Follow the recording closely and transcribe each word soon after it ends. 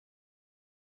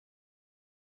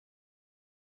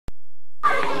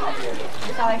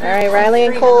Alright, Riley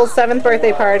and Cole's 7th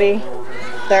birthday party.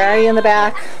 They're already in the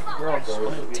back,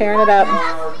 tearing it up.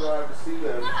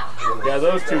 Yeah,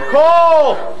 those two.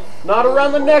 Cole! Not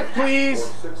around the neck,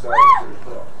 please.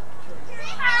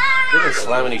 They've been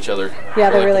slamming each other. Yeah,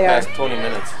 they really are. The past 20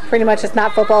 minutes. Pretty much, it's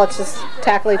not football, it's just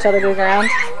tackle each other to the ground.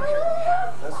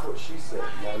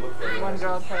 One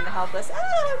girl trying to help us.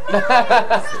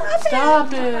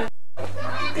 Stop it.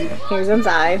 Here's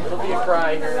inside. It'll be a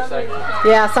cry here in a second.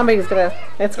 Yeah,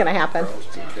 it's gonna happen.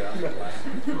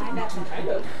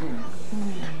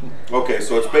 Okay,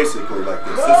 so it's basically like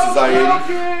this. This is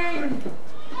I-80.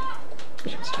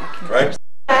 Right?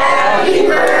 Happy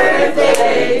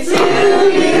birthday to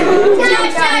you.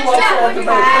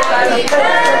 Happy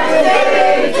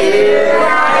birthday, dear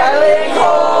Riley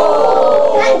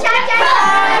Cole. Happy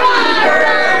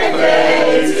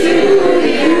birthday to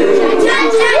you.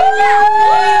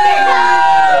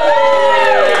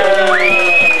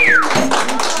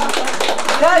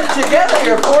 Guys, together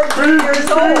you're 14 years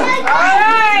old. All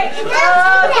right.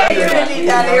 You didn't need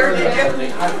that here, did you?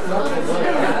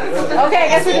 Okay, I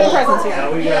guess we're doing presents here. I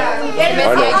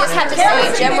just have to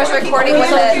say, Jim was recording with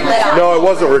the lid on. No, it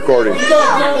wasn't recording.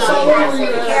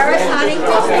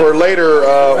 For later,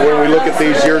 when we look at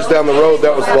these years down the road,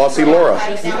 that was Bossy Laura.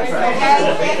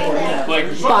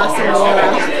 Bossy Laura.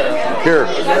 Here.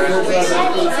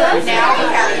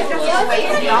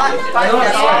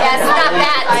 Yes, not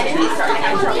that.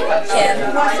 Jim.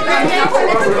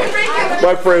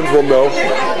 My friends will know.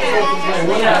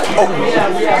 Oh,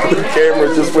 the camera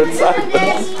just went silent.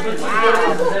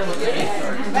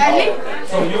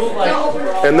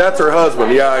 And that's her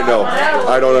husband. Yeah, I know.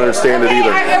 I don't understand it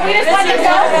either.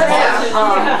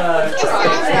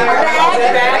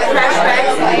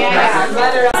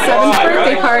 7th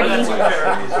birthday party.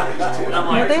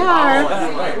 Here they are.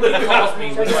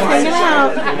 Hanging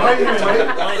out.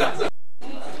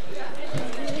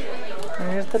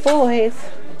 There's the boys.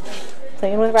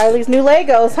 Playing with Riley's new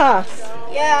Legos, huh?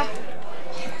 Yeah.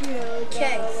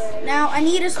 Okay. Now I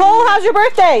need a. Cole, how's your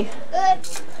birthday? Good.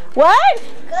 What?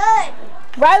 Good.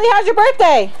 Riley, how's your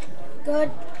birthday?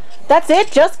 Good. That's it?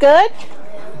 Just good?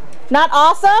 Not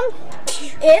awesome?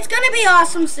 It's gonna be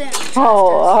awesome soon.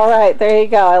 Oh, all right. There you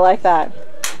go. I like that.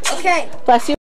 Okay. Bless you.